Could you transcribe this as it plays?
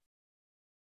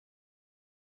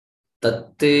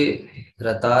तत्ते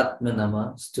रतात्म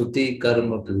नमः स्तुति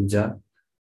कर्म पूजा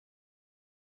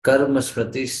कर्म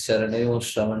स्मृति चरणयों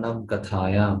श्रवणम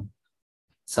कथायां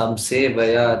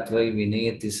संसेवया त्वयि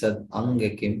विनेति सद अंग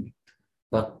किम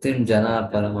भक्तिम जना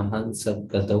परमहंस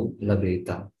गतौ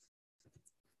लभेता.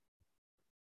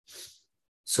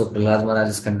 So Prahlad Maharaj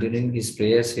is continuing his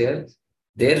prayers here.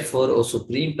 Therefore, O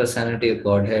Supreme Personality of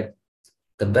Godhead,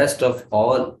 the best of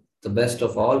all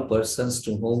persons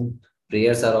to whom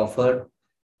prayers are offered,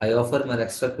 I offer my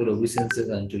respectful obeisances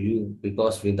unto you,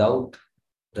 because without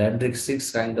rendering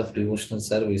six kinds of devotional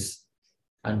service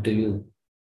unto you,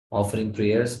 offering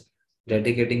prayers,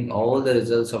 dedicating all the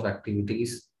results of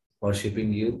activities,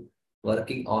 worshipping you,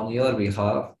 working on your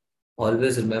behalf,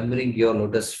 always remembering your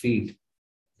lotus feet,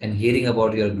 and hearing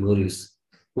about your glories,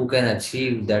 who can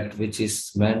achieve that which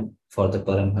is meant for the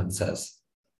Paramhansas?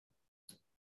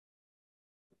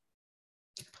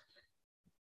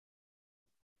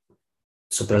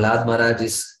 So Prahlad Maharaj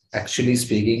is actually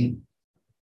speaking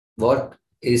what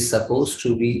is supposed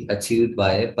to be achieved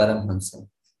by a Paramhansa.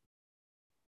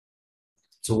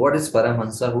 So what is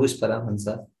Paramhansa? Who is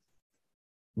Paramhansa?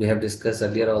 We have discussed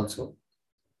earlier also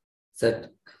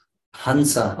that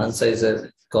Hansa is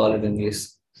a call in English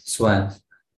swan.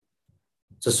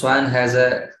 So swan has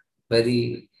a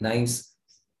very nice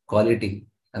quality.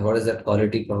 And what is that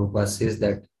quality? Prabhupada says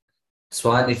that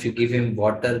swan, if you give him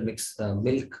water,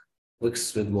 milk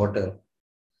mixed with water,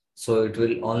 so it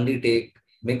will only take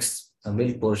mix a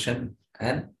milk portion,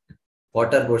 and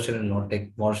water portion will not take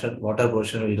water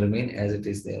portion will remain as it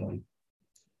is there only.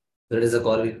 That is the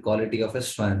quality of a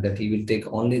swan, that he will take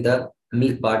only the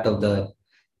milk part of the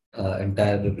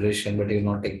entire preparation, but he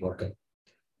will not take water.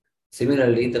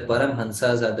 Similarly, the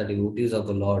Paramhansas are the devotees of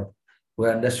the Lord who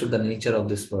understood the nature of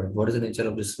this world. What is the nature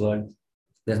of this world?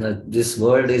 This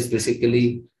world is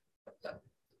basically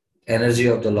energy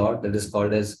of the Lord, that is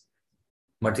called as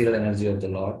material energy of the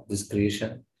Lord, this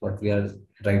creation, what we are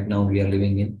right now we are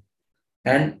living in.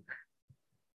 And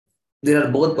there are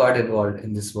both parts involved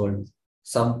in this world.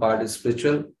 Some part is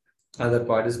spiritual, other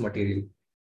part is material.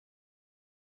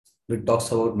 It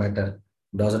talks about matter,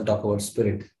 doesn't talk about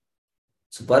spirit.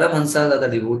 So Paramahansas are the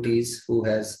devotees who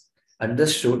has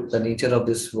understood the nature of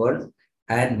this world,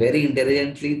 and very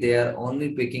intelligently they are only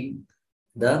picking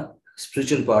the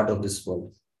spiritual part of this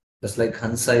world. Just like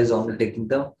Hansa is only taking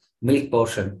the milk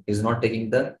portion, is not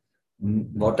taking the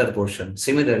water portion.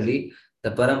 Similarly, the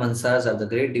Paramahansas are the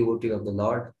great devotee of the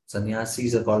Lord.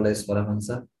 Sannyasis are called as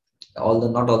Paramahansa.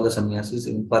 Not all the sannyasis.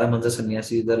 In Paramahansa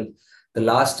sannyasi is the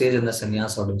last stage in the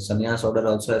sannyas order. Sannyas order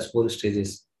also has 4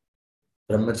 stages: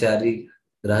 Brahmachari,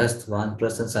 Grahasth,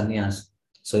 Vanprasth, and Sannyas.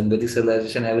 So in Vedic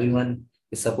civilization, everyone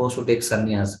is supposed to take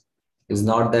sannyas. It's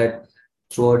not that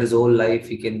throughout his whole life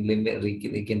he can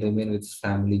remain with his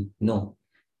family. No.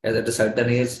 As at a certain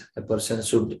age, a person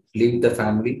should leave the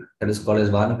family. That is called as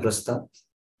Vanaprastha.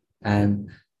 And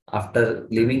after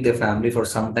leaving the family for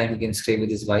some time, he can stay with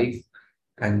his wife,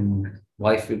 and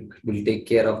wife will take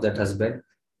care of that husband.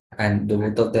 And the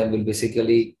both of them will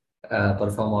basically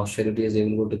perform austerities. They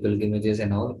will go to pilgrimages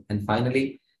and all. And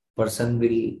finally, person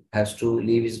will has to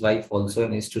leave his wife also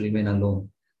and is to remain alone.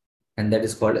 And that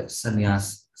is called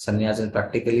sannyas. Sannyas in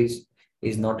practically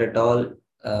is not at all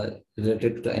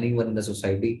related to anyone in the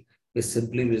society. His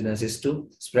simply business is to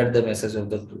spread the message of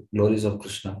the glories of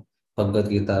Krishna. Bhagavad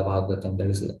Gita, Bhagavatam,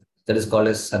 that is called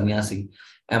as sannyasi.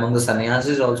 Among the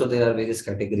sannyasis also there are various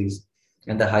categories.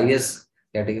 And the highest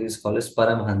category is called as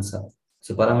Paramhansa.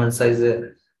 So Paramhansa is a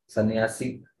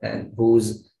sannyasi and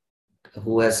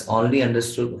who has only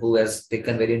understood, who has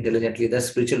taken very intelligently the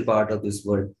spiritual part of this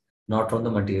world, not from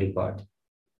the material part.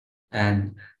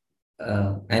 And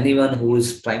anyone who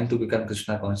is trying to become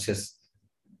Krishna conscious,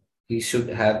 he should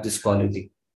have this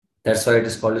quality. That's why it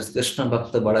is called as Krishna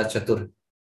Bhakta Bada Chatur.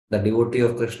 The devotee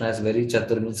of Krishna is very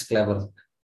chatur, means clever.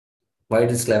 Why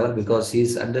it is clever? Because he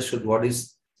is understood what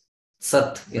is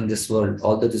Sat in this world.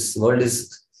 Although this world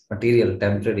is material,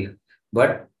 temporary,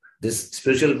 but this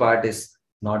spiritual part is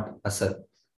not Asat.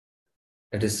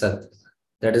 It is Sat.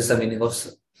 That is the meaning of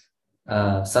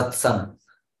Satsang.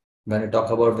 When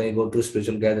we go to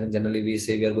spiritual gathering, generally we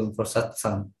say we are going for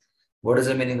Satsang. What is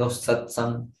the meaning of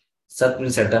Satsang? Sat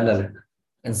means eternal,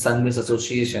 and Sang means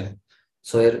association.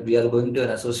 So here we are going to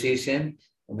an association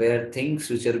where things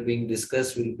which are being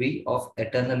discussed will be of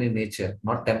eternal in nature,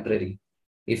 not temporary.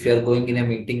 If you are going in a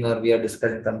meeting or we are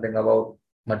discussing something about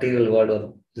material world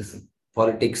or this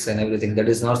politics and everything, that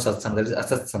is not satsang, that is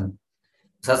asatsang.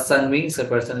 Satsang means a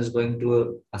person is going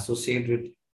to associate with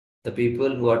the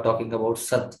people who are talking about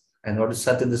Sat. And what is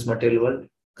Sat in this material world?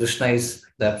 Krishna is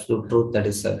the absolute truth, that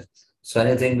is Sat. So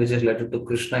anything which is related to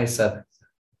Krishna is Sat.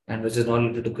 and which is not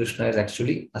related to Krishna is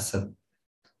actually asat.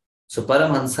 So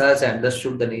Paramhansa has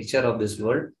understood the nature of this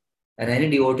world, and any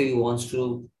devotee who wants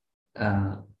to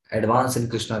uh, advance in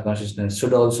Krishna consciousness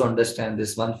should also understand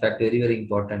this one fact, very, very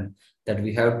important, that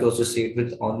we have to associate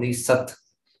with only Sat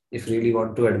if we really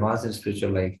want to advance in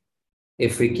spiritual life.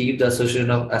 If we keep the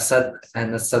association of Asat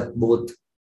and Asat both,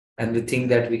 and we think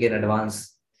that we can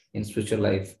advance in spiritual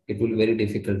life, it will be very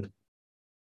difficult.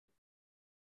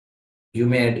 You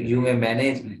may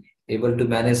manage, able to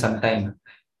manage sometime,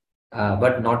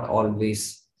 but not always.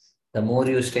 The more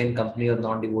you stay in company of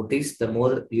non-devotees, the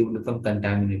more you become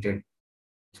contaminated.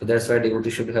 So that's why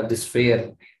devotees should have this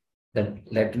fear that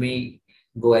let me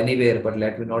go anywhere, but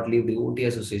let me not leave devotee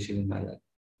association in my life.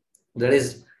 That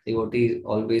is devotee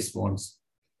always wants.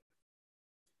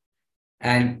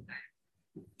 And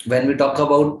when we talk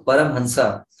about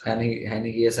Paramhansa, and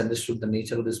he has understood the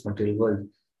nature of this material world,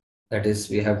 that is,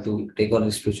 we have to take on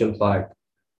the spiritual part.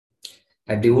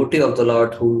 A devotee of the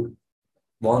Lord who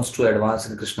wants to advance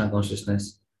in Krishna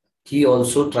consciousness, he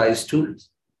also tries to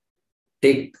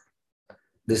take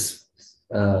this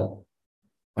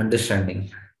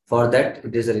understanding. For that,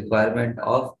 it is a requirement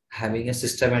of having a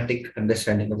systematic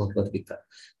understanding of Bhagavad Gita.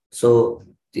 So,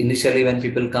 initially, when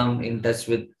people come in touch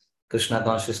with Krishna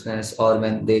consciousness, or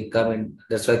when they come in,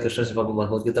 that's why Krishna says about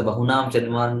Bhagavad Gita, Bahunam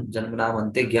Janmanam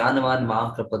Ante Jnanavan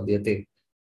Mam Prapadyate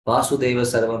Vasudeva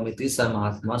Sarvamiti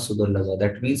Samahatma Sudurlava.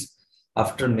 That means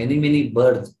after many, many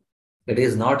births, it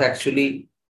is not actually,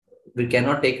 we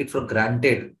cannot take it for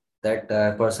granted that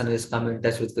a person is come in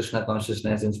touch with Krishna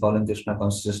consciousness and following Krishna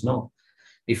consciousness. No.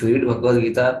 If you read Bhagavad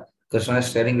Gita, Krishna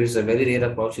is telling it's a very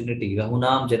rare opportunity.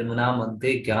 Rahunam Janmanam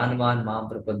Ante Jnanvan Mam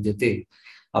Prapadyate.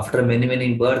 After many,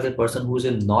 many births, a person who is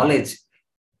in knowledge,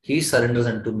 he surrenders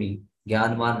unto me.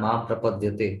 Jnanvan Mam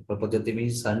Prapadyate. Prapadyate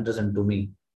means surrenders unto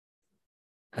me.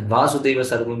 And Vasudeva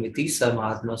Sarvamiti Sa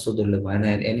Mahatma Sudurlabha.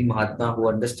 And any Mahatma who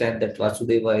understands that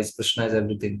Vasudeva is Krishna is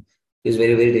everything is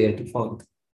very, very rare to find.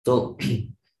 So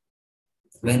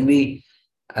when we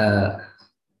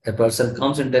a person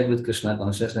comes in touch with Krishna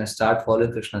consciousness, start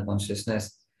following Krishna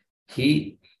consciousness,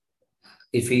 he,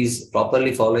 if he is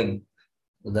properly following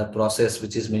the process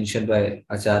which is mentioned by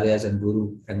acharyas and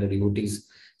guru and the devotees,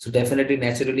 so definitely,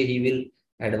 naturally, he will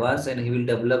advance and he will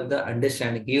develop the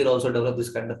understanding. He will also develop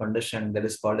this kind of understanding that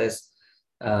is called as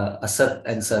asat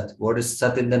and sat. What is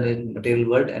sat in the material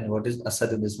world and what is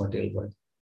asat in this material world?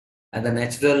 And the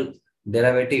natural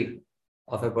derivative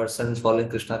of a person following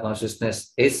Krishna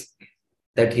consciousness is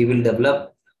that he will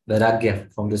develop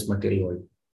vairagya from this material world.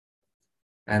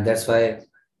 And that's why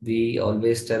we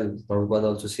always tell, Prabhupada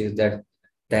also says that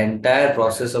the entire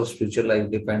process of spiritual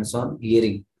life depends on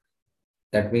hearing.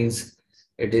 That means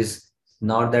it is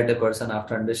not that a person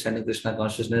after understanding Krishna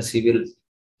consciousness, he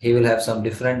will have some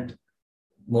different,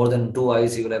 more than two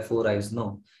eyes, he will have four eyes.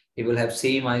 No, he will have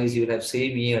same eyes, he will have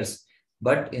same ears.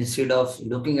 But instead of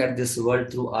looking at this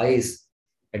world through eyes,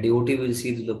 a devotee will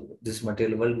see this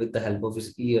material world with the help of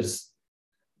his ears.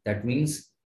 That means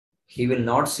he will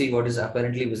not see what is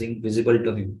apparently visible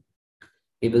to him.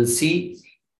 He will see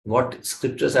what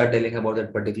scriptures are telling about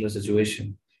that particular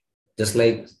situation. Just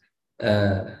like,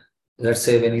 let's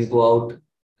say, when you go out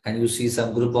and you see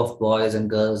some group of boys and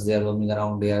girls, they are roaming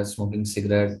around, they are smoking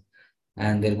cigarette,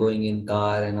 and they're going in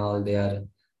car and all, they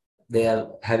are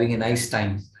having a nice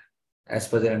time as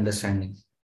per their understanding.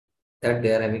 That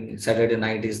they are having Saturday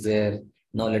night is there.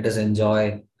 No, let us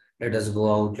enjoy. Let us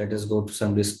go out. Let us go to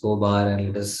some disco bar and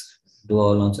let us do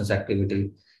all nonsense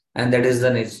activity. And that is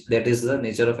the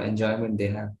nature of enjoyment they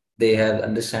have. They have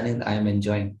understanding. I am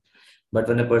enjoying. But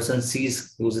when a person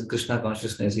sees who's in Krishna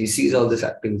consciousness, he sees all these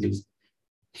activities.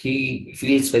 He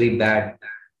feels very bad.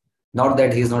 Not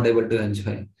that he's not able to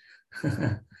enjoy.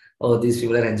 Oh, these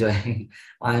people are enjoying.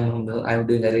 I'm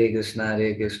doing Hare Krishna,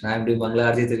 Hare Krishna. I'm doing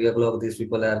Mangala Aarti 3 o'clock. These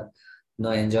people are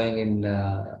enjoying in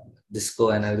disco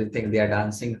and everything. They are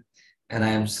dancing, and I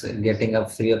am getting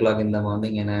up 3 o'clock in the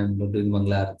morning and I am doing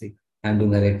Mangala Aarti. I'm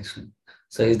doing Hare Krishna.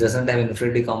 So he doesn't have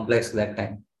inferiority complex that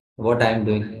time. What I am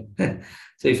doing.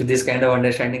 So if this kind of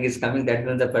understanding is coming, that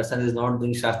means the person is not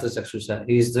doing Shastra Chakshusha.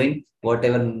 He is doing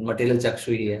whatever material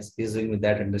Chakshu he has. He is doing with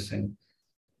that understanding.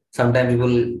 Sometimes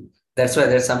people, that's why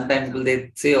there's sometimes people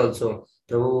they say also,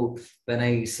 Prabhu, when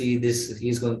I see this,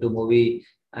 he's going to movie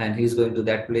and he's going to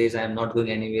that place, I'm not going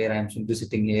anywhere, I'm simply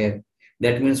sitting here.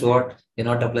 That means what? You're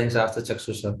not applying Shastra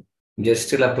Chakshusha. You're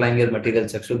still applying your material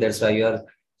Chakshu. That's why you are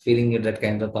feeling it, that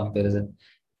kind of comparison.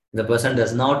 The person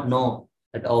does not know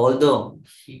that although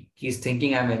he's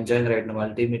thinking I'm enjoying right now,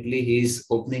 ultimately he's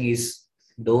opening his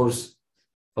doors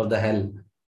for the hell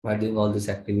by doing all these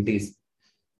activities.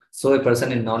 So a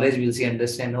person in knowledge will see,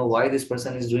 understand, oh, why this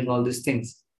person is doing all these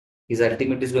things. His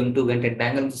ultimate is going to get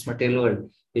entangled in this material world.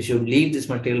 He should leave this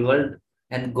material world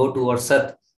and go towards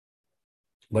Sat.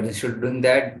 But instead of doing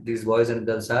that, these boys and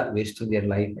girls are wasting their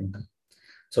life and time.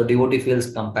 So devotee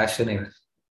feels compassionate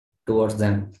towards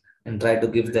them and try to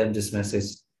give them this message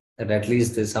that at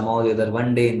least they somehow or the other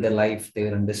one day in their life they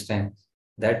will understand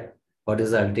that what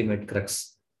is the ultimate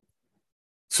crux.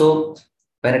 So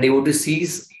when a devotee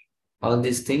sees all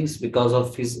these things because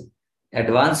of his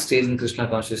advanced stage in Krishna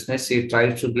consciousness, he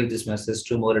tries to give this message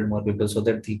to more and more people so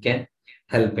that he can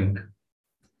help him.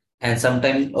 And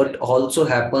sometimes it also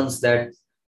happens that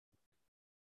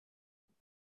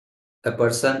a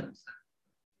person,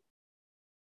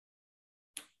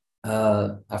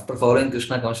 after following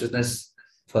Krishna consciousness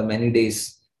for many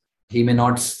days, he may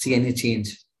not see any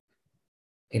change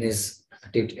in his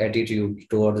attitude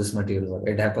toward this material world.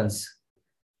 It happens.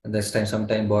 And this time,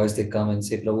 sometimes boys they come and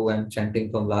say, Prabhu, I'm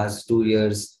chanting from last 2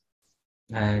 years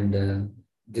and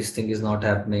this thing is not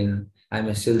happening.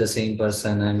 I'm still the same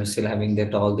person. I'm still having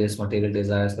that all these material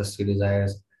desires, lustful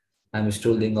desires. I'm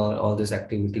still doing all this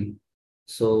activity.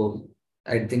 So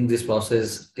I think this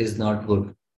process is not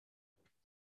good.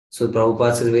 So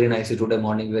Prabhupada says very nicely today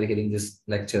morning we were hearing this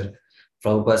lecture.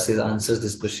 Prabhupada says answers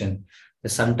this question.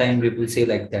 Sometimes people say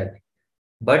like that.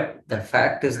 But the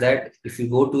fact is that if you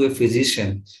go to a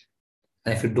physician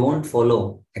and if you don't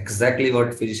follow exactly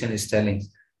what physician is telling,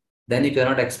 then you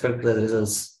cannot expect the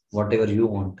results, whatever you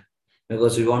want.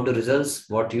 Because if you want the results,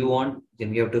 what you want,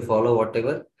 then you have to follow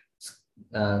whatever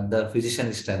the physician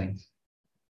is telling.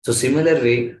 So similar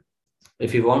way,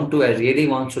 if you want to, I really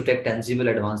want to take tangible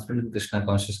advancement in Krishna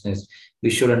consciousness, we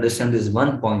should understand this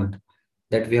one point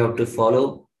that we have to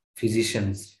follow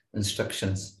physicians'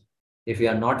 instructions. If we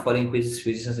are not following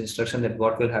physician's instruction, then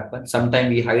what will happen? Sometimes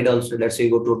we hide also. Let's say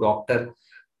you go to a doctor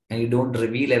and you don't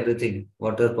reveal everything,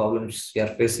 what are problems you are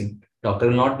facing. Doctor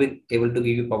will not be able to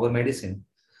give you proper medicine.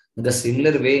 In the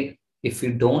similar way, if we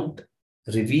don't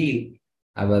reveal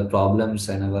our problems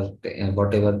and our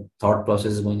whatever thought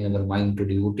process is going in our mind to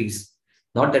devotees,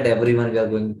 not that everyone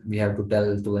we have to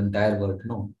tell to entire world,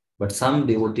 no. But some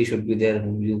devotee should be there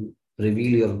whom you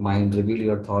reveal your mind, reveal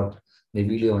your thought,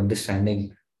 reveal your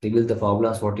understanding, reveal the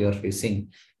problems what you are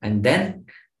facing. And then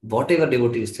whatever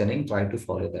devotee is telling, try to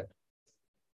follow that.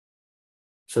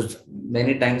 So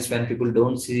many times when people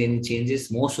don't see any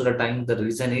changes, most of the time the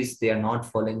reason is they are not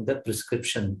following the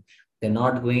prescription. They're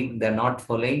not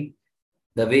following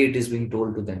the way it is being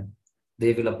told to them.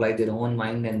 They will apply their own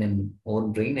mind and then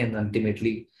own brain, and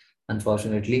ultimately,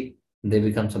 unfortunately, they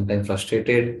become sometimes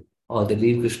frustrated or they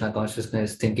leave Krishna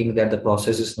consciousness thinking that the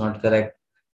process is not correct,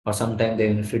 or sometimes they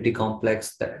have inferiority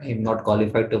complex that I'm not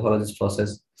qualified to follow this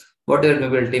process. Whatever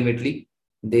maybe ultimately,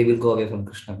 they will go away from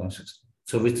Krishna consciousness.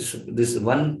 So with this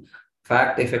one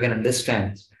fact, if I can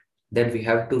understand that we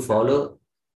have to follow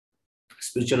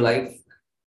spiritual life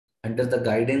under the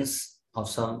guidance of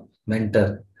some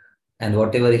mentor, and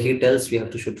whatever he tells, we have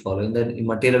to should follow. In the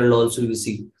material also, we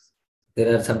see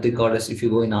there are something called as if you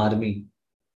go in army,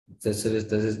 there's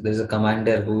a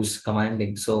commander who's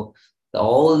commanding. So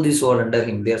all these who are under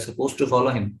him, they are supposed to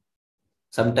follow him.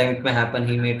 Sometimes it may happen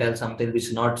he may tell something which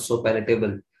is not so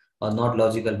palatable or not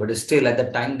logical, but still at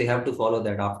the time they have to follow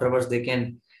that. Afterwards, they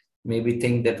can maybe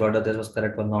think that whether that was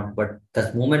correct or not, but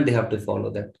that moment they have to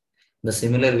follow that. The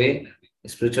similar way,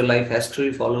 spiritual life has to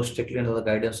be followed strictly under the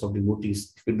guidance of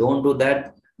devotees. If we don't do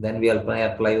that, then we apply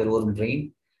our own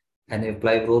brain, and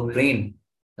apply our own brain,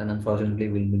 then unfortunately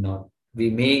we'll be not. We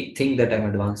may think that I'm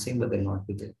advancing, but they'll not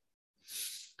be there.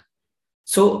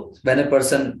 So when a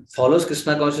person follows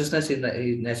Krishna consciousness, he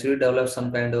naturally develops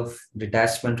some kind of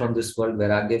detachment from this world,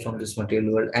 vairagya from this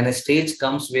material world, and a stage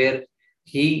comes where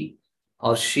he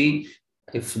or she,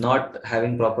 if not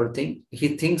having proper thing,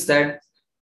 he thinks that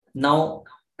now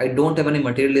I don't have any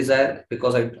material desire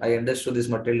because I understood these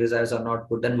material desires are not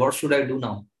good. Then what should I do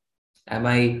now? Am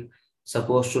I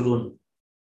supposed to do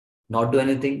not do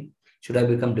anything? Should I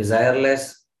become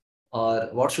desireless? Or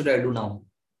what should I do now?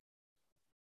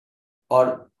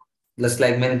 Or just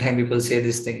like many times people say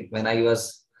this thing, when I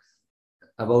was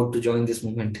about to join this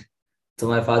movement. So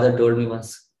my father told me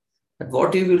once that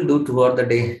what you will do throughout the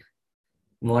day.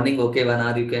 Morning, okay, 1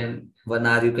 hour you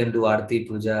can do Aarti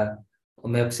Puja, or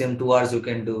maximum 2 hours you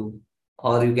can do,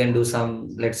 or you can do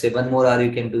some, let's say 1 more hour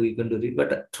you can do read.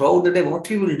 But throughout the day, what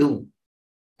you will do?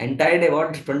 Entire day,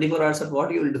 what 24 hours of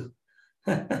what you will do?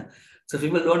 So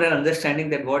people don't have understanding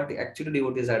that what actually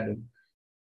devotees are doing.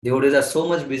 Devotees are so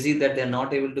much busy that they're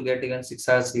not able to get even 6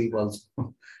 hours sleep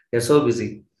also. They're so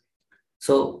busy.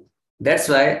 So that's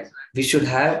why we should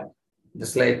have,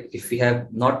 just like if we have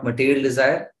not material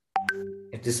desire,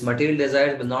 If this material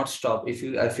desire will not stop, if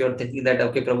you're thinking that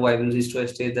okay, Prabhu, I will reach to a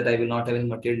stage that I will not have any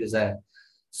material desire.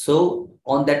 So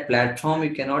on that platform,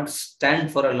 you cannot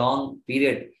stand for a long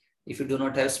period if you do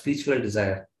not have spiritual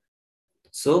desire.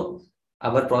 So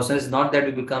our process is not that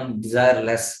we become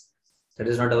desireless. That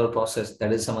is not our process.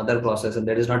 That is some other process, and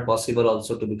that is not possible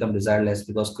also to become desireless,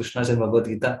 because Krishna said in Bhagavad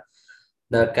Gita,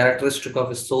 the characteristic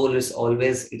of a soul is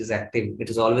always, it is active. It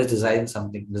is always desiring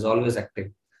something. It is always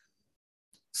active.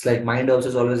 It's like mind also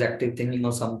is always active, thinking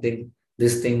of something,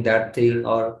 this thing, that thing,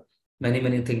 or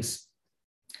many things.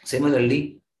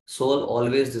 Similarly, soul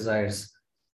always desires.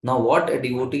 Now, what a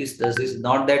devotee does is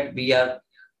not that we are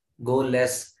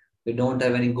goalless, we don't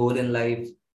have any goal in life,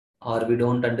 or we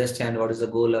don't understand what is the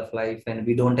goal of life, and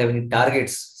we don't have any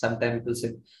targets. Sometimes people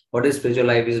say, what is spiritual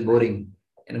life is boring.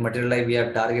 In material life, we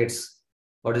have targets.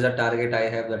 What is the target I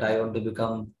have? That I want to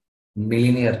become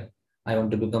millionaire, I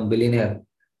want to become billionaire,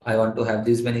 I want to have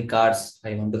these many cars,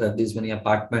 I want to have these many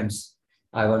apartments,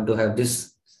 I want to have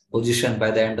this position by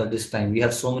the end of this time. We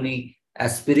have so many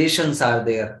aspirations are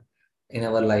there in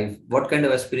our life. What kind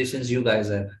of aspirations you guys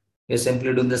have? You're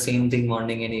simply doing the same thing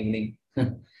morning and evening.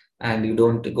 And you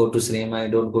don't go to cinema,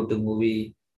 you don't go to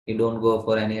movie, you don't go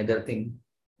for any other thing.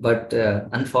 But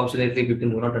unfortunately, people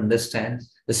do not understand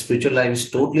the spiritual life is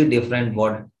totally different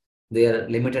what their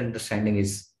limited understanding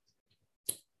is.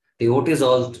 Devotees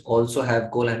also have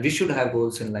goal, and we should have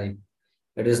goals in life.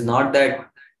 It is not that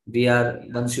we are,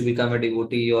 once you become a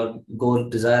devotee, your goal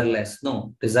desireless.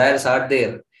 No, desires are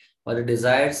there, but the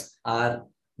desires are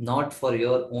not for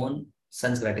your own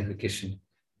sense gratification.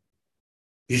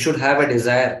 You should have a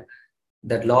desire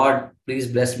that Lord, please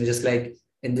bless me. Just like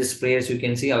in this prayers, you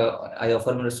can see, I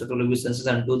offer my respectful obeisances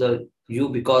unto the you,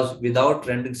 because without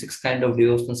rendering six kind of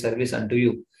devotional service unto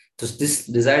you. So this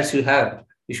desires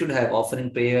you should have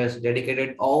offering prayers,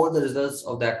 dedicated all the results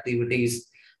of the activities,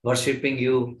 worshipping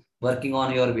you, working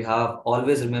on your behalf,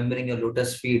 always remembering your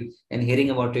lotus feet and hearing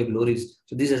about your glories.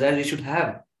 So these desires you should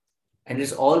have. And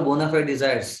it's all bona fide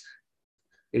desires.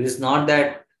 It is not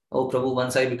that, oh Prabhu,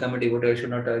 once I become a devotee, I should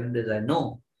not have any desire.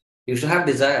 No, you should have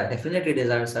desire. Definitely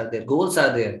desires are there. Goals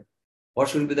are there. What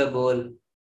should be the goal?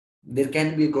 There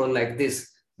can be a goal like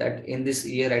this, that in this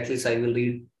year at least I will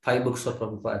read 5 books of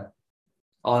Prabhupada,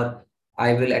 or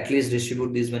I will at least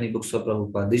distribute these many books of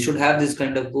Prabhupada. They should have this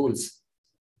kind of goals.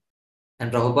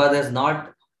 And Prabhupada has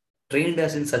not trained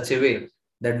us in such a way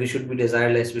that we should be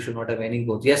desireless, we should not have any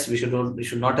goals. Yes, we should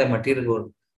not have material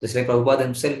goal. Just like Prabhupada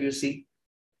himself, you see,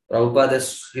 Prabhupada,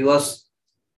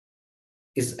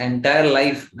 his entire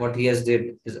life, what he has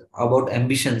did is about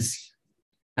ambitions.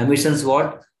 Ambitions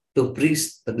what? To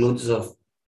preach the glories of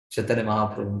Chaitanya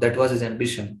Mahaprabhu. That was his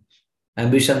ambition.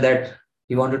 Ambition that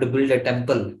he wanted to build a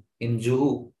temple in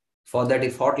Juhu. For that he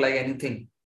fought like anything.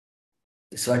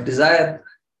 This was desire.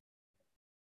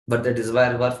 But the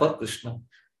desire was for Krishna.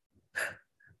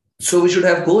 So we should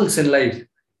have goals in life.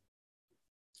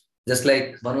 Just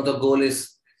like one of the goal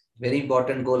is very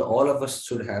important goal all of us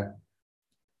should have,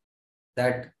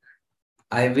 that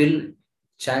I will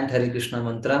chant Hare Krishna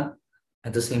mantra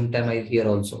at the same time I hear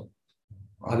also.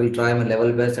 I will try my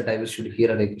level best that I should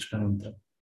hear Hare Krishna mantra.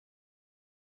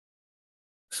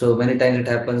 So many times it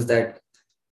happens that,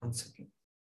 one second.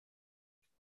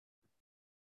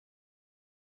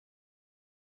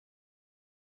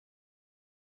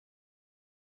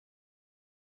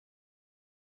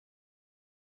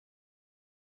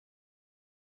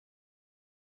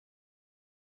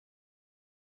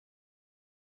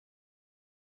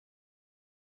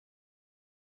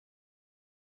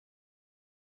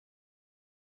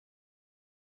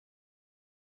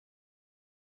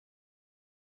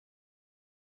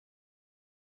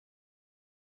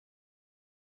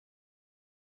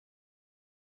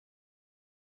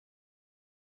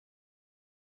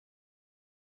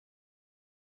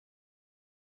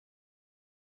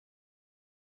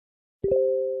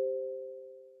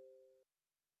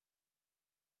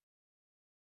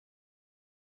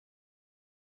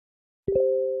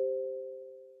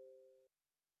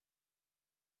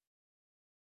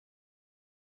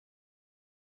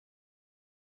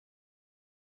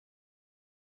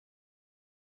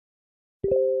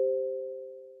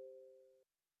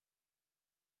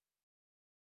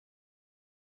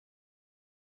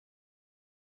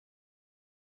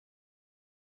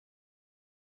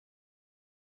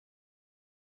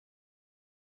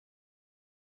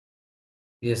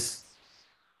 Yes.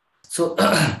 So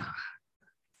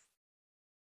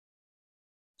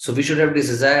so we should have this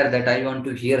desire that I want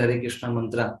to hear Hare Krishna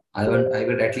mantra. I will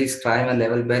at least try my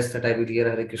level best that I will hear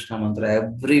Hare Krishna mantra.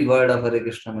 Every word of Hare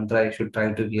Krishna mantra I should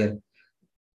try to hear.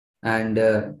 And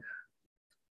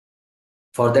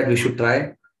for that we should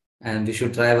try. And we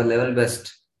should try our level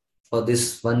best for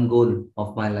this one goal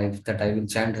of my life, that I will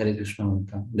chant Hare Krishna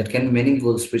mantra. There can be many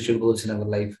goals, spiritual goals in our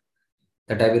life,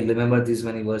 that I will remember these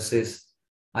many verses.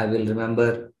 I will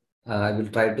remember, I will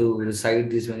try to recite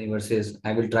these many verses.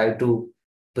 I will try to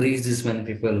preach these many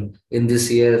people. In this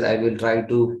year, I will try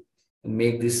to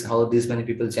make this how these many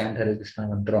people chant Hare Krishna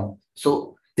mantra.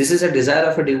 So this is a desire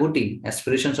of a devotee,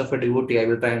 aspirations of a devotee. I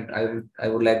will try and I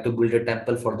would like to build a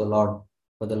temple for the Lord,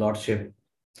 for the Lordship.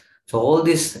 So all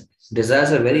these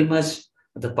desires are very much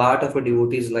the part of a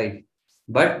devotee's life.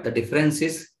 But the difference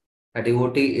is a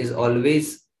devotee is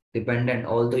always dependent,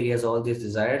 although he has all these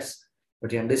desires,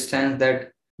 but he understands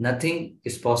that nothing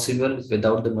is possible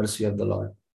without the mercy of the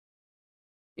Lord.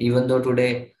 Even though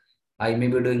today I may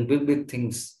be doing big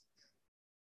things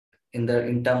in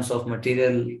terms of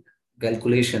material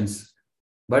calculations,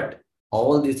 but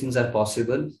all these things are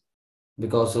possible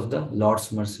because of the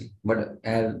Lord's mercy. But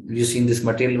you see in this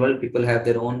material world, people have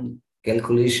their own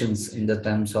calculations in the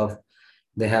terms of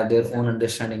they have their own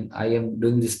understanding. I am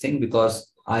doing this thing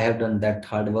because I have done that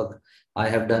hard work. I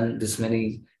have done this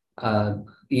many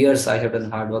years. I have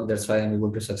done hard work. That's why I'm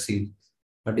able to succeed.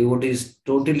 But devotee is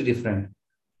totally different.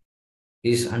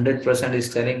 He's 100%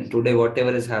 is telling today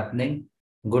whatever is happening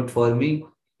good for me,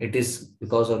 it is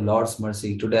because of Lord's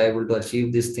mercy. Today I able to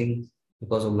achieve this thing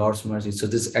because of Lord's mercy. So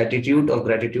this attitude of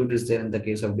gratitude is there in the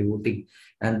case of devotee,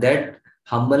 and that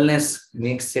humbleness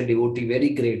makes a devotee very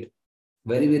great,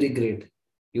 very great.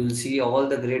 You will see all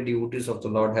the great devotees of the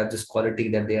Lord have this quality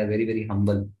that they are very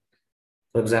humble.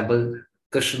 For example,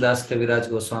 Krishnadas Kaviraj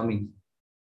Goswami,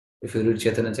 if you read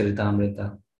Chaitanya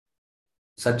Charitamrita,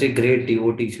 such a great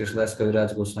devotee, Krishnadas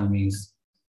Kaviraj Goswami is.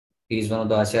 He is one of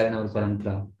the Acharya in our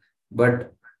parampara.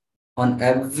 But on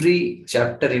every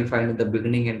chapter you find in the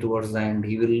beginning and towards the end,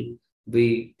 he will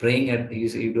be praying at, he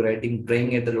will be writing,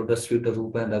 praying at the lotus feet of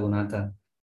Rupa and Raghunatha.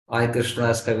 I,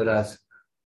 Krishnadas Kaviraj,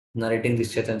 narrating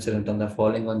this Chaitanya Charitamrita,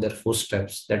 following on their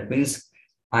footsteps. That means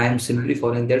I am simply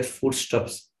following their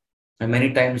footsteps. And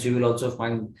many times you will also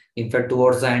find, in fact,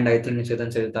 towards the end, I think in Chaitanya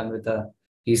Charitamrita,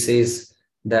 he says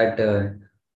that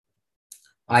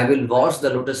I will wash the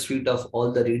lotus feet of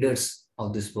all the readers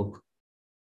of this book.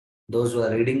 Those who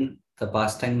are reading the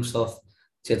pastimes of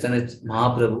Chaitanya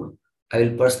Mahaprabhu, I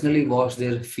will personally wash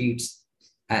their feet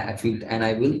and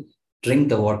I will drink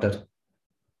the water.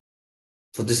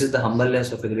 So this is the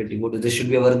humbleness of a great devotee. This should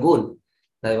be our goal.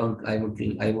 I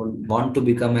would want to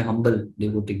become a humble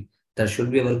devotee. That should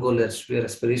be our goal. That should be our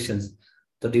aspirations.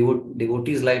 The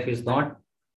devotee's life is not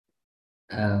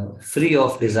free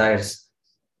of desires.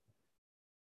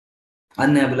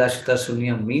 Anabhilashita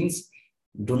Shunyam means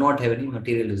do not have any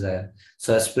material desire.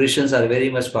 So aspirations are very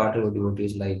much part of a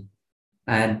devotee's life.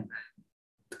 And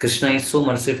Krishna is so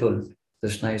merciful.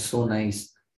 Krishna is so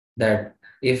nice that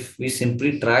if we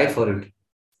simply try for it,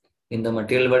 in the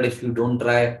material world, if you don't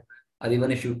try, or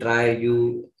even if you try,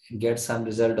 you get some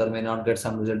result or may not get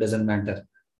some result, doesn't matter.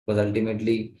 Because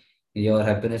ultimately, your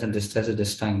happiness and distress is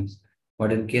destined.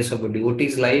 But in case of a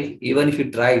devotee's life, even if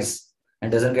he tries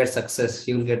and doesn't get success,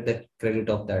 he will get the credit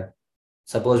of that.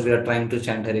 Suppose we are trying to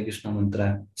chant Hare Krishna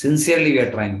mantra. Sincerely, we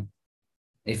are trying.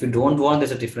 If you don't want,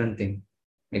 that's a different thing.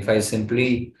 If I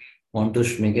simply want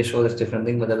to make a show, that's a different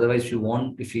thing. But otherwise, if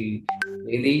you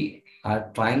really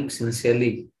are trying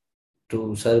sincerely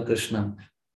to serve Krishna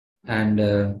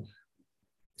and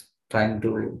trying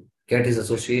to get his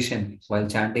association while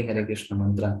chanting Hare Krishna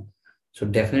mantra. So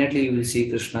definitely you will see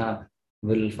Krishna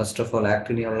will first of all act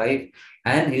in your life,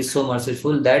 and he's so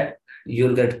merciful that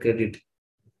you'll get credit.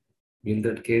 You'll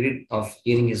get credit of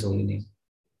hearing his holy name.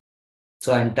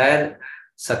 So entire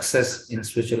success in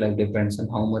spiritual life depends on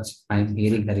how much I'm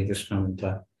hearing Hare Krishna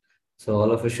mantra. So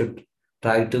all of us should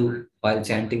try to, while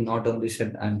chanting, not only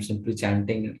said I'm simply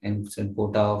chanting and said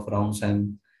quota of rounds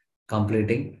I'm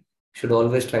completing, should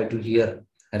always try to hear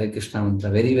Hare Krishna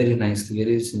mantra very nicely,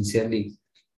 very sincerely.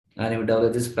 And if we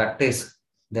develop this practice,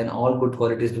 then all good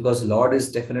qualities, because Lord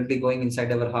is definitely going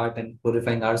inside our heart and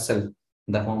purifying ourselves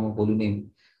in the form of holy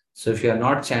name. So if you are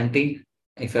not chanting,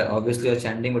 if you're obviously you're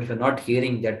chanting, but if you're not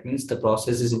hearing, that means the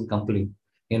process is incomplete.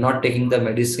 You're not taking the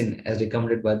medicine as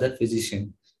recommended by the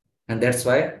physician. And that's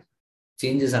why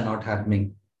changes are not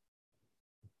happening.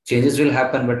 Changes will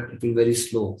happen, but it will be very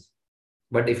slow.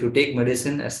 But if you take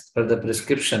medicine as per the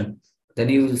prescription, then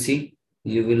you will see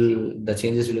the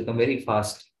changes will come very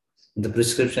fast. The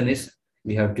prescription is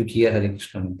we have to hear Hare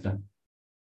Krishna mantra.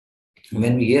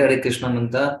 When we hear Hare Krishna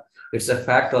mantra, it's a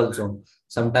fact also.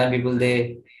 Sometimes people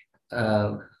they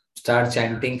start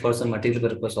chanting for some material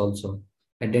purpose also,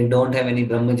 and they don't have any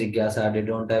Brahma Jigyasa, they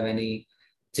don't have any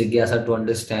Jigyasa to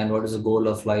understand what is the goal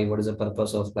of life, what is the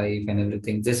purpose of life and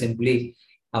everything. They simply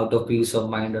out of peace of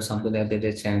mind or something like that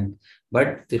they chant.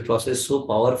 But the process is so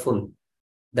powerful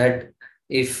that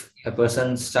if a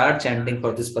person starts chanting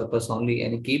for this purpose only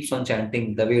and he keeps on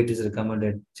chanting the way it is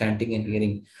recommended, chanting and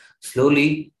hearing,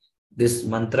 slowly this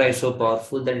mantra is so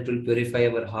powerful that it will purify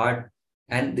our heart,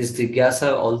 and this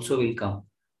jigyasa also will come,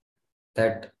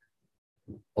 that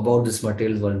about this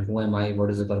material world, who am I, what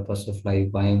is the purpose of life,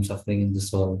 why I am suffering in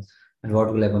this world, and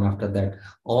what will happen after that.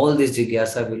 All this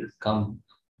jigyasa will come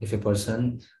if a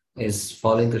person is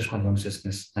following Krishna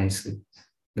consciousness nicely,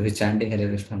 if he's chanting Hare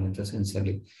Krishna mantra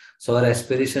sincerely. So our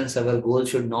aspirations, our goal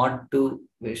should not to,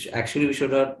 actually we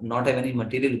should not have any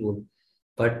material goal,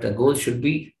 but the goal should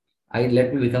be, I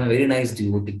let me become a very nice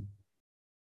devotee,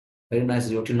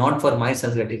 not for my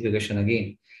self gratification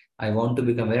again. I want to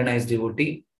become a very nice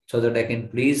devotee so that I can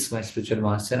please my spiritual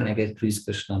master and I can please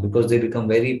Krishna, because they become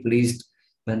very pleased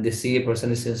when they see a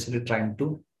person is essentially trying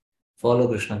to follow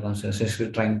Krishna consciousness,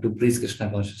 essentially trying to please Krishna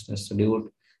consciousness.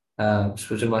 So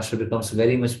spiritual master becomes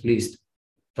very much pleased.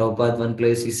 Prabhupada, one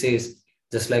place he says,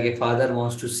 just like a father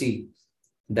wants to see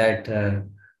that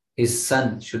his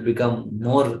son should become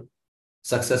more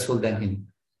successful than him.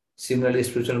 Similarly,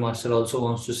 spiritual master also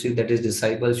wants to see that his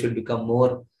disciples should become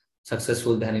more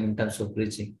successful than him in terms of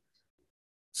preaching.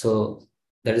 So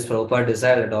that is Prabhupada's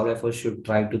desire, that all of us should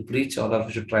try to preach, all of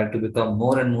us should try to become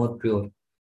more and more pure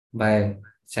by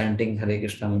chanting Hare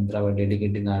Krishna mantra, by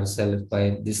dedicating ourselves,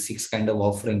 by these six kind of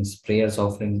offerings, prayers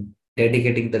offering,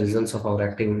 dedicating the results of our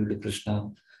activity to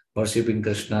Krishna, worshipping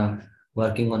Krishna,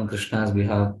 working on Krishna's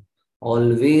behalf,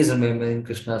 always remembering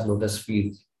Krishna's lotus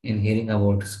feet in hearing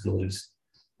about his glories.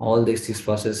 All these six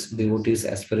process devotees'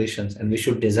 aspirations, and we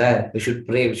should desire, we should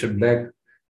pray, we should beg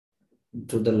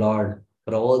to the Lord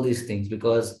for all these things,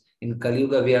 because in Kali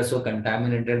Yuga we are so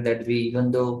contaminated that we,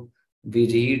 even though we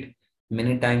read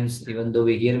many times, even though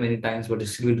we hear many times, but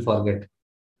still we forget.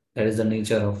 That is the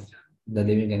nature of the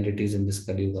living entities in this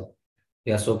Kali Yuga.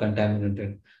 We are so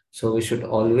contaminated. So we should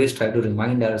always try to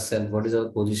remind ourselves what is our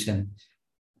position,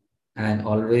 and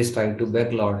always try to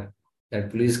beg Lord that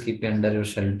please keep me under your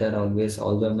shelter always.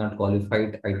 Although I'm not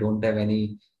qualified, I don't have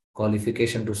any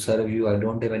qualification to serve you, I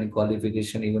don't have any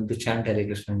qualification even to chant Hare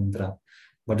Krishna mantra.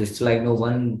 But still, I know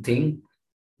one thing,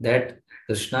 that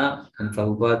Krishna and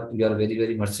Prabhupada, you are very,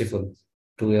 very merciful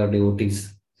to your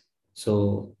devotees.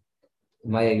 So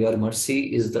your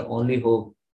mercy is the only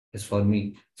hope is for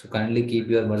me. So kindly keep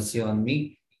your mercy on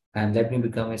me and let me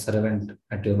become a servant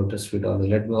at your lotus feet always.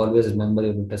 Let me always remember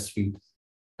your lotus feet.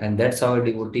 And that's how a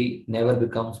devotee never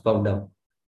becomes puffed up.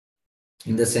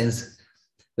 In the sense,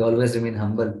 he always remain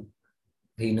humble.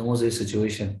 He knows his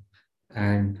situation,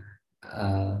 and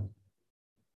uh,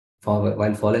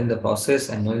 while following the process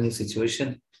and knowing his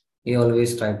situation, he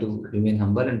always try to remain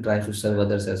humble and try to serve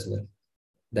others as well.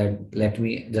 That let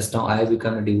me, just now I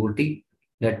become a devotee,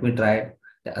 let me try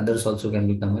that others also can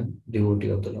become a devotee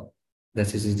of the Lord.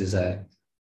 That is his desire.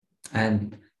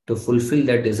 And to fulfill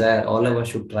that desire, all of us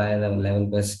should try our level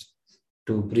best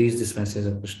to preach this message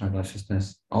of Krishna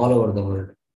consciousness all over the world.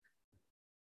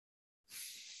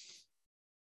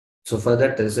 So for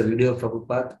that, there is a video of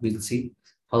Prabhupada. We'll see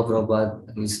how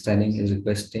Prabhupada is telling, is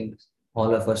requesting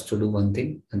all of us to do one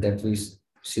thing, and that we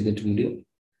see that video.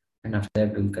 And after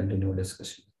that, we'll continue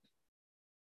discussion.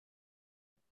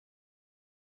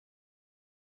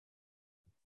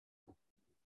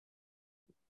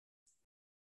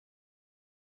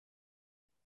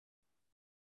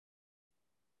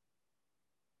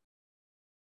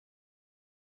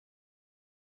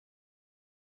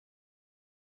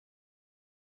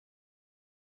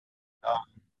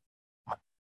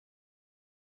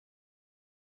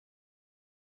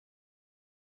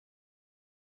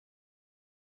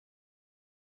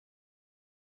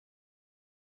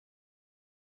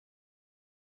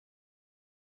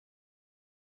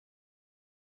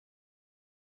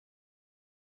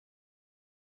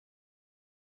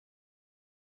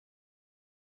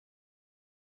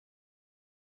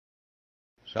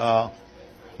 So,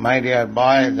 my dear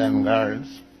boys and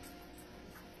girls,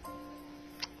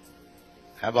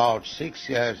 about 6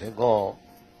 years ago,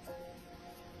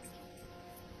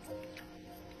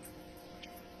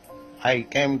 I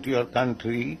came to your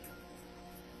country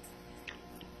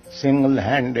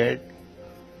single-handed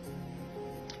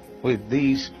with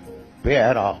these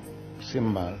pair of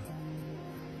symbols.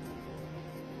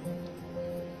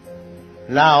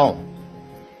 Now,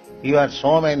 you are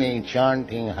so many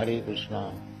chanting Hare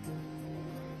Krishna.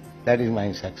 That is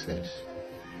my success.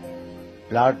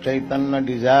 Lord Chaitanya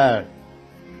desired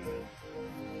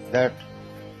that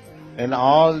in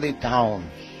all the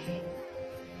towns,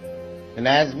 in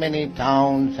as many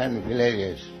towns and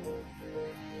villages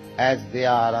as they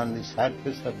are on the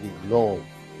surface of the globe,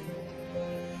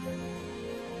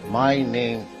 my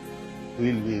name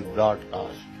will be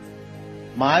broadcast.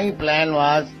 My plan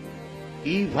was,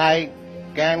 if I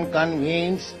can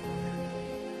convince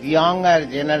the younger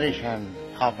generation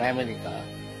of America,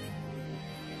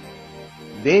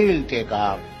 they will take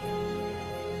up.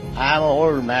 I am an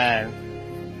old man.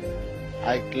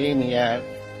 I came here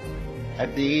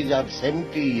at the age of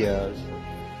 70 years.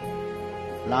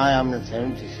 Now I am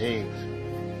 76.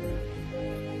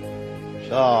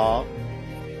 So,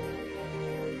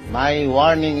 my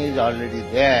warning is already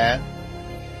there.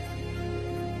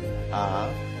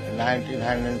 In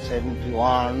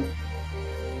 1971,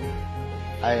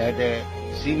 I had a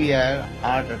severe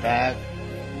heart attack.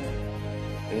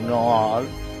 You know all.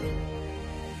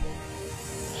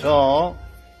 So,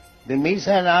 the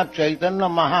mission of Chaitanya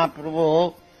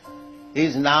Mahaprabhu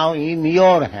is now in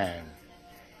your hand.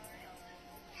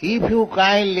 If you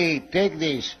kindly take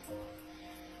this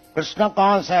Krishna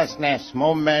consciousness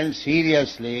movement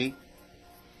seriously,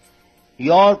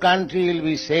 your country will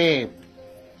be saved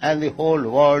and the whole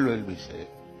world will be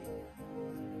saved.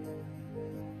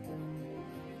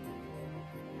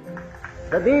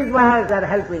 So these boys are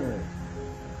helping me.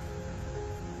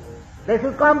 They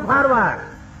should come forward,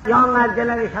 younger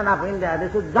generation of India, they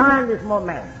should join this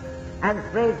movement and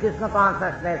spread Krishna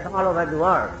consciousness all over the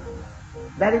world.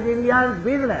 That is India's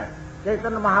business.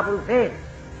 Chaitanya Mahaprabhu said,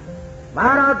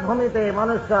 Bharat ভূমিতে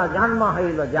মনুষ্য জন্ম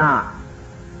হইল যা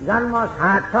জন্ম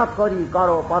সার্থক করি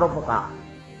করো পরোপকার.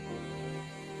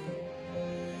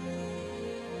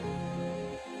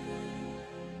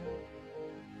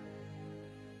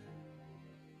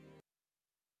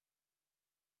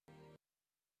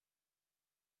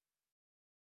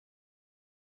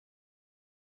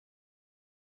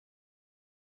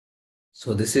 So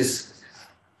this is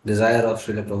desire of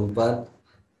Srila Prabhupada,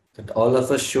 that all of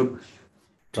us should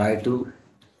try to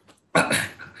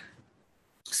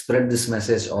spread this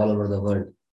message all over the world.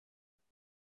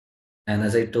 And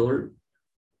as I told,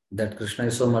 that Krishna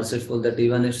is so merciful that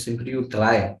even if simply you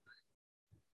try,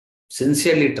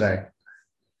 sincerely try,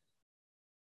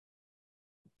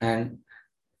 and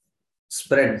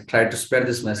try to spread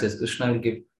this message, Krishna will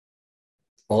give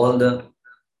all the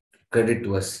credit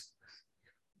to us.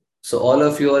 So all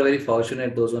of you are very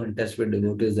fortunate, those who are in touch with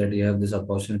devotees, that you have this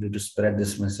opportunity to spread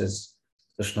this message,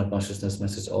 Krishna consciousness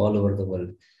message, all over the world.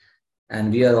 And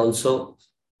we are also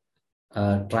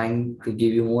trying to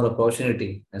give you more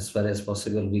opportunity as far as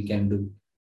possible we can do.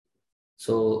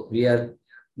 So we are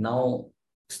now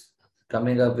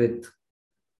coming up with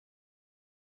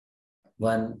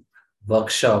one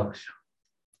workshop,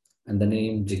 and the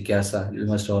name Jigyasa, you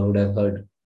must all would have heard.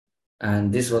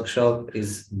 And this workshop is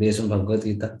based on Bhagavad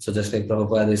Gita. So just like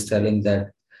Prabhupada is telling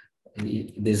that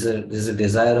there's a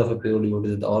desire of a pure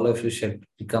devotee that all of you should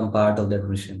become part of that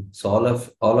mission. So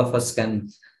all of us can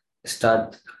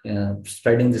start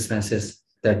spreading this message,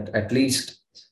 that at least